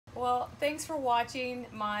Well, thanks for watching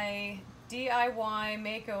my DIY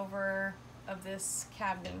makeover of this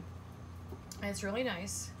cabinet. It's really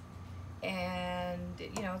nice, and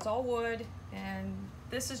you know, it's all wood, and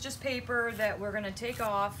this is just paper that we're gonna take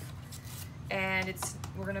off, and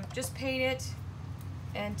we're gonna just paint it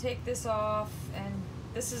and take this off, and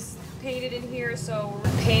this is painted in here, so we're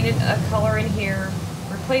gonna paint a color in here,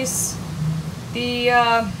 replace the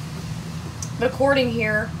cording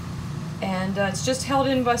here, and it's just held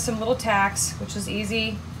in by some little tacks, which is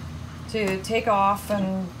easy to take off,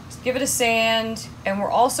 and give it a sand. And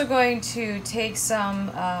we're also going to take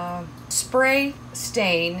some spray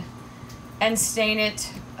stain and stain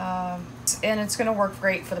it, and it's going to work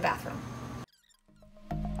great for the bathroom.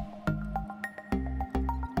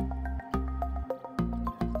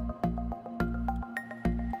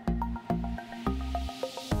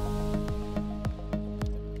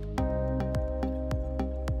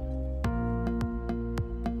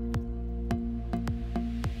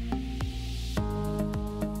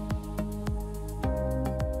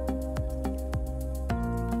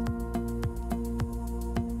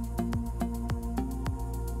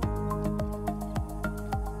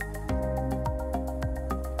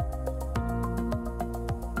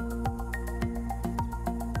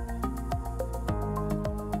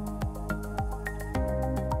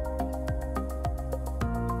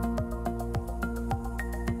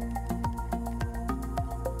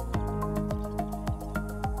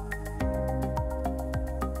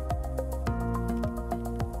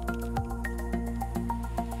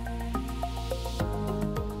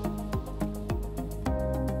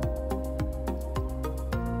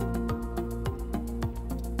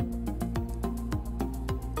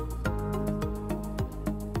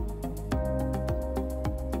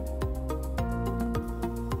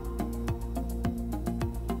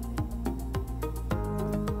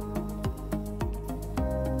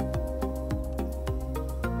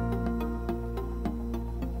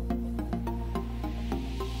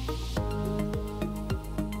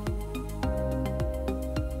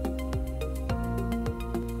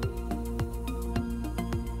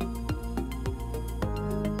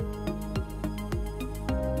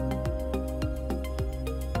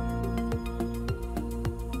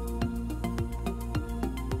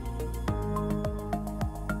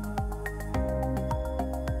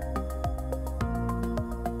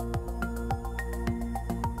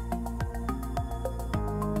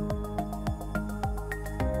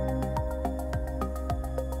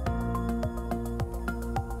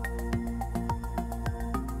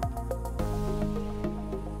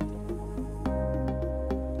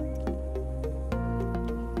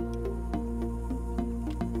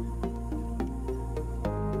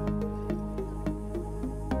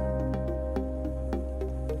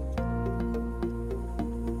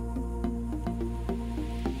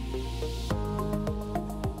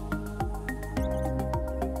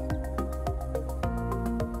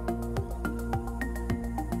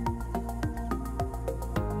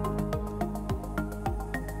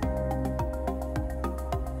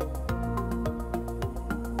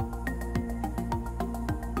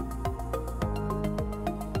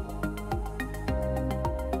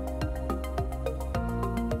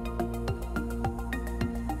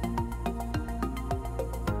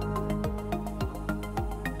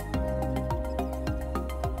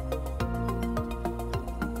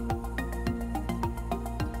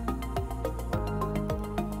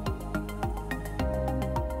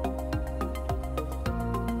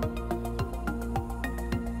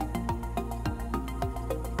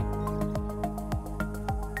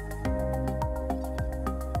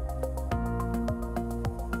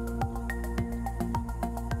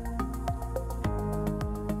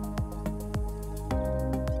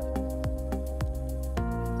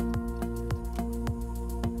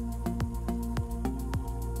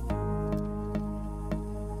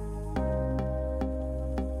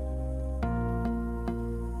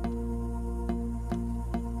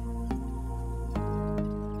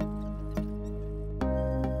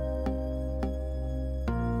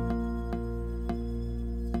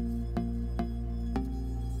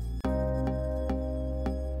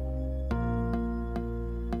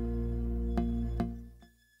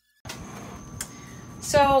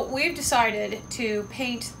 So we've decided to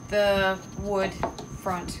paint the wood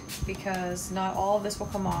front because not all of this will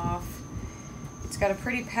come off. It's got a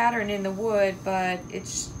pretty pattern in the wood, but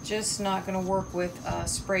it's just not going to work with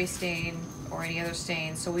spray stain or any other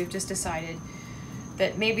stain. So we've just decided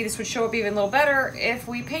that maybe this would show up even a little better if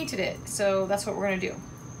we painted it. So that's what we're going to do.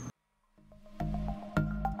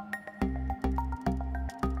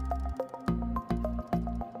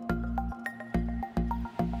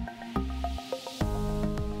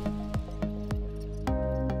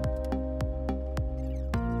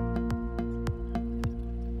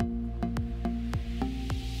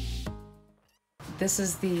 This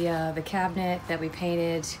is the cabinet that we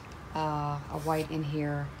painted, a white in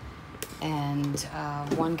here and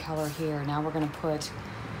one color here. Now we're gonna put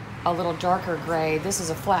a little darker gray. This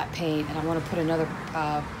is a flat paint, and I want to put another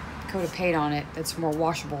coat of paint on it that's more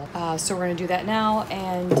washable. So we're gonna do that now,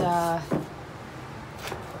 and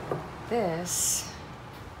this.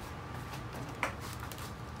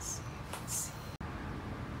 Let's see.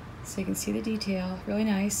 So you can see the detail, really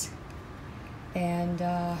nice, and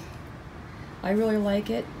I really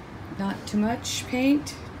like it. Not too much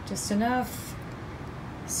paint, just enough.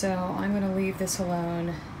 So I'm gonna leave this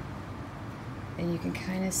alone, and you can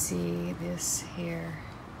kind of see this here.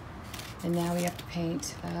 And now we have to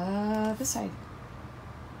paint this side.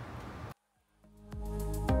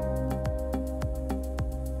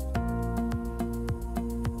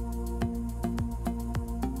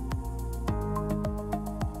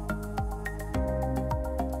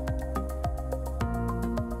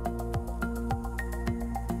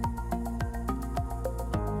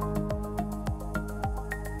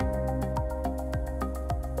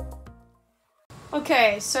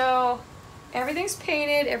 Okay, so everything's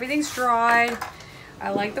painted, everything's dried.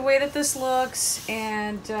 I like the way that this looks,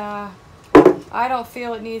 and I don't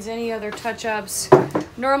feel it needs any other touch-ups.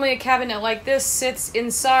 Normally a cabinet like this sits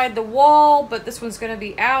inside the wall, but this one's gonna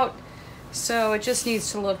be out, so it just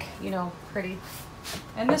needs to look, you know, pretty.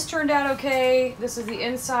 And this turned out okay. This is the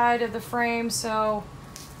inside of the frame, so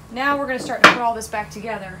now we're gonna start to put all this back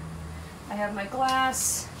together. I have my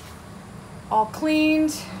glass all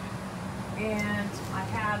cleaned, and I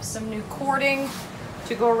have some new cording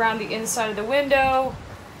to go around the inside of the window,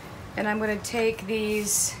 and I'm going to take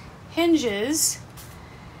these hinges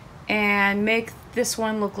and make this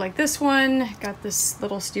one look like this one. Got this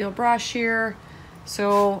little steel brush here.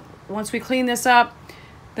 So once we clean this up,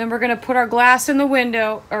 then we're going to put our glass in the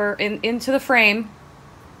window, or into the frame,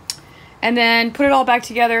 and then put it all back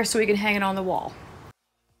together so we can hang it on the wall.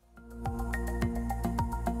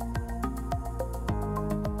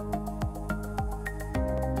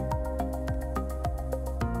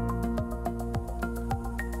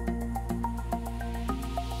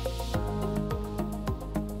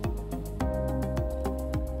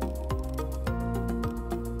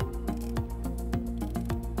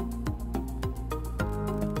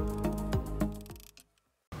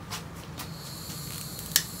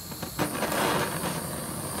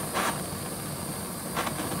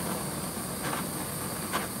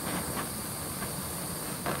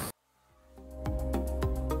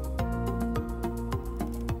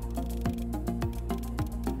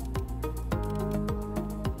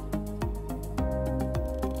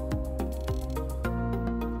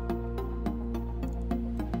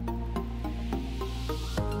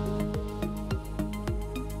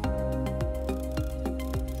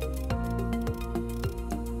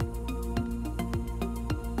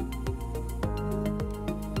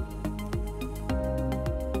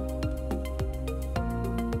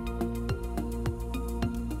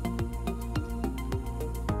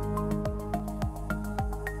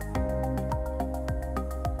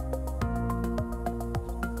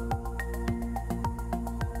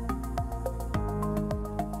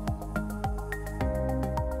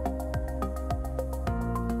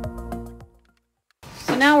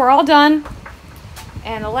 Now we're all done,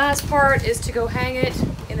 and the last part is to go hang it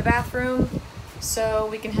in the bathroom so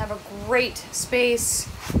we can have a great space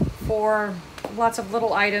for lots of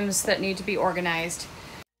little items that need to be organized.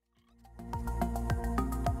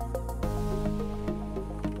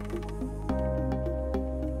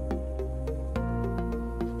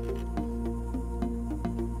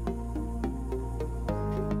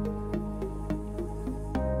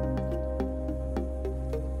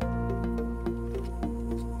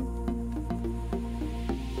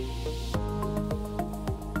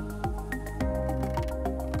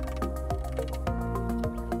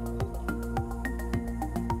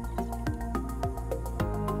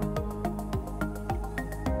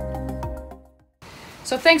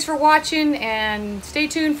 So thanks for watching, and stay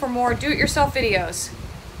tuned for more do-it-yourself videos.